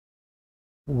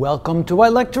Welcome to our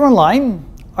lecture online.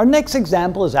 Our next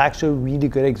example is actually a really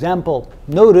good example.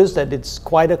 Notice that it's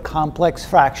quite a complex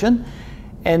fraction.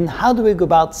 And how do we go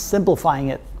about simplifying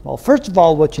it? Well, first of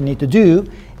all, what you need to do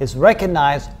is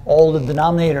recognize all the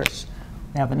denominators.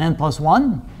 We have an n plus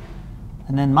 1,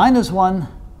 an n minus 1,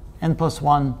 n plus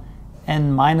 1,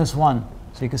 n minus 1.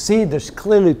 So you can see there's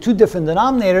clearly two different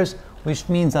denominators, which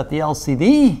means that the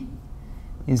LCD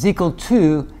is equal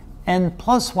to n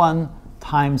plus 1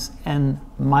 times n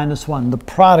minus 1, the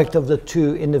product of the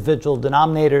two individual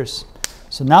denominators.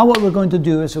 So now what we're going to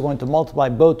do is we're going to multiply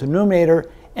both the numerator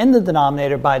and the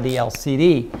denominator by the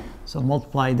LCD. So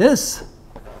multiply this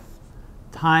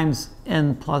times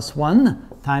n plus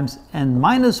 1 times n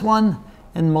minus 1,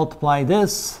 and multiply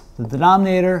this, the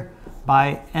denominator,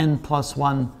 by n plus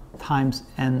 1 times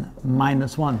n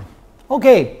minus 1.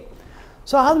 Okay.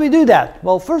 So how do we do that?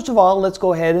 Well, first of all, let's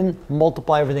go ahead and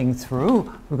multiply everything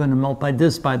through. We're going to multiply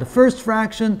this by the first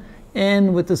fraction,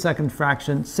 and with the second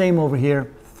fraction, same over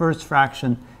here, first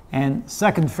fraction and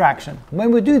second fraction.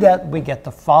 When we do that, we get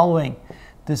the following.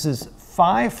 This is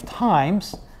 5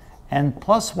 times n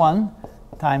plus 1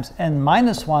 times n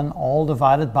minus 1, all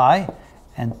divided by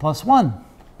n plus 1.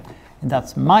 And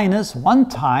that's minus 1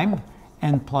 time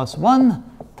n plus 1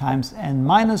 times n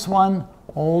minus 1,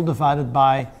 all divided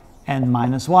by n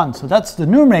minus 1. So that's the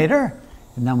numerator,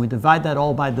 and then we divide that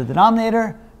all by the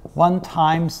denominator. 1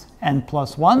 times n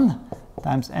plus 1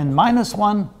 times n minus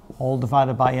 1, all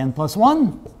divided by n plus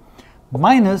 1,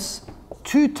 minus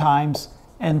 2 times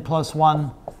n plus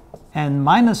 1, n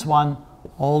minus 1,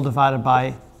 all divided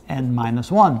by n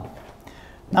minus 1.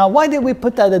 Now, why did we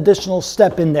put that additional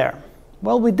step in there?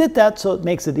 Well, we did that so it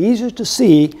makes it easier to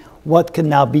see what can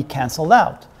now be canceled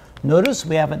out. Notice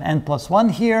we have an n plus 1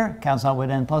 here, cancels out with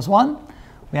n plus 1.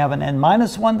 We have an n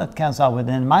minus 1 that cancels out with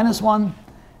n minus 1.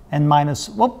 N minus,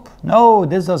 whoop, no,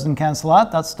 this doesn't cancel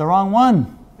out. That's the wrong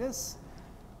one. That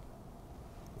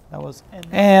was n.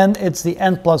 And it's the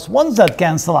n plus 1s that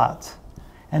cancel out.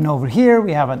 And over here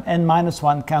we have an n minus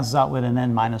 1 cancels out with an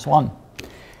n minus 1.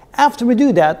 After we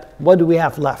do that, what do we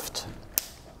have left?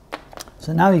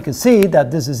 So now you can see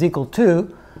that this is equal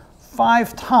to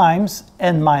 5 times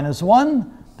n minus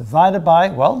 1 divided by,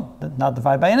 well, not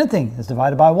divided by anything, it's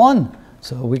divided by 1.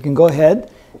 So we can go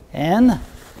ahead and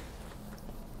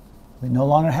we no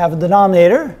longer have a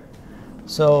denominator.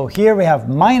 So here we have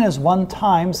minus 1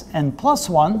 times n plus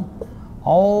 1,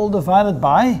 all divided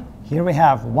by, here we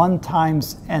have 1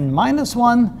 times n minus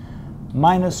 1,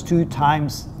 minus 2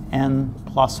 times n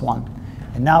plus 1.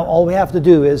 And now all we have to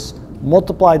do is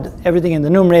multiply everything in the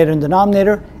numerator and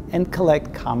denominator and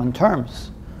collect common terms.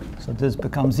 So this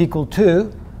becomes equal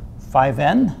to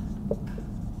 5n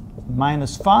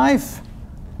minus 5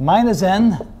 minus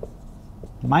n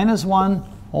minus 1,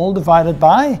 all divided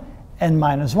by n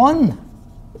minus 1,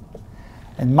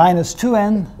 and minus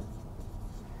 2n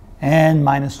and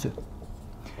minus 2.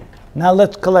 Now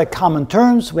let's collect common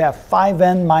terms. We have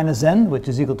 5n minus n, which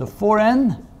is equal to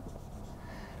 4n,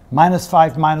 minus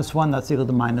 5 minus 1, that's equal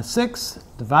to minus 6,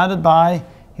 divided by,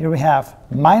 here we have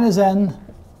minus n,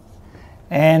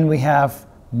 and we have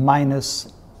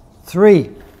minus 3.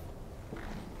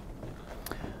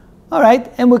 All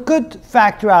right, and we could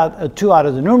factor out a 2 out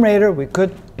of the numerator. We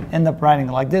could end up writing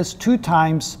it like this: 2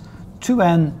 times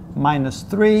 2n minus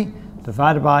 3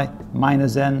 divided by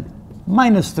minus n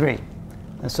minus 3.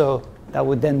 And so that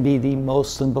would then be the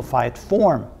most simplified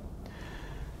form.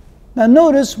 Now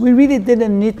notice we really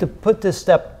didn't need to put this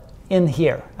step in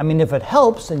here. I mean, if it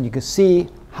helps and you can see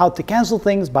how to cancel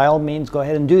things, by all means go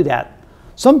ahead and do that.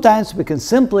 Sometimes we can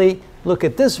simply look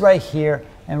at this right here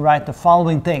and write the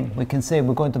following thing. We can say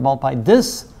we're going to multiply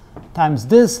this times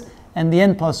this, and the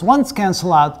n plus 1s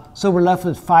cancel out, so we're left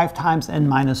with 5 times n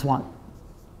minus 1.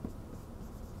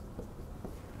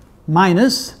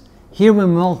 Minus, here we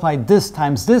multiply this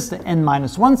times this, the n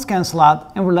minus 1s cancel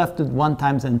out, and we're left with 1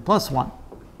 times n plus 1.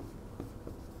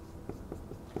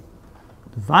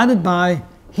 Divided by,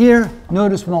 here,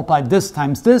 notice we multiply this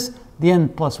times this, the n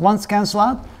plus 1s cancel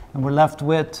out, and we're left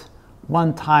with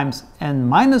 1 times n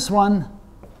minus 1.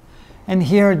 And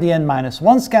here the n minus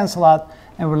 1s cancel out,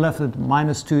 and we're left with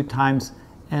minus 2 times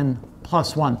n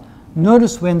plus 1.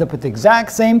 Notice we end up with the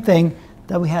exact same thing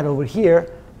that we had over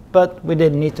here, but we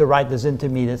didn't need to write this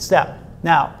intermediate step.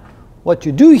 Now, what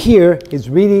you do here is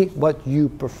really what you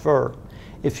prefer.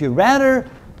 If you rather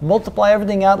multiply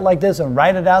everything out like this and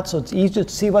write it out so it's easier to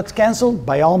see what's canceled,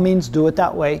 by all means do it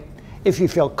that way. If you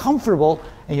feel comfortable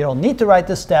and you don't need to write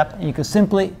this step, and you can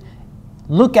simply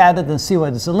look at it and see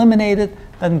what is eliminated,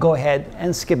 then go ahead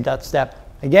and skip that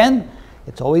step. Again,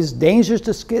 it's always dangerous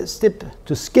to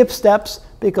skip steps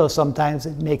because sometimes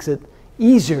it makes it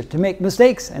easier to make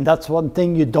mistakes, and that's one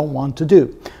thing you don't want to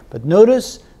do. But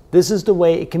notice, this is the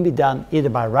way it can be done, either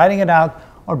by writing it out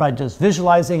or by just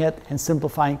visualizing it and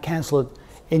simplifying, cancel it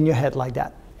in your head like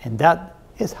that. And that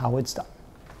is how it's done.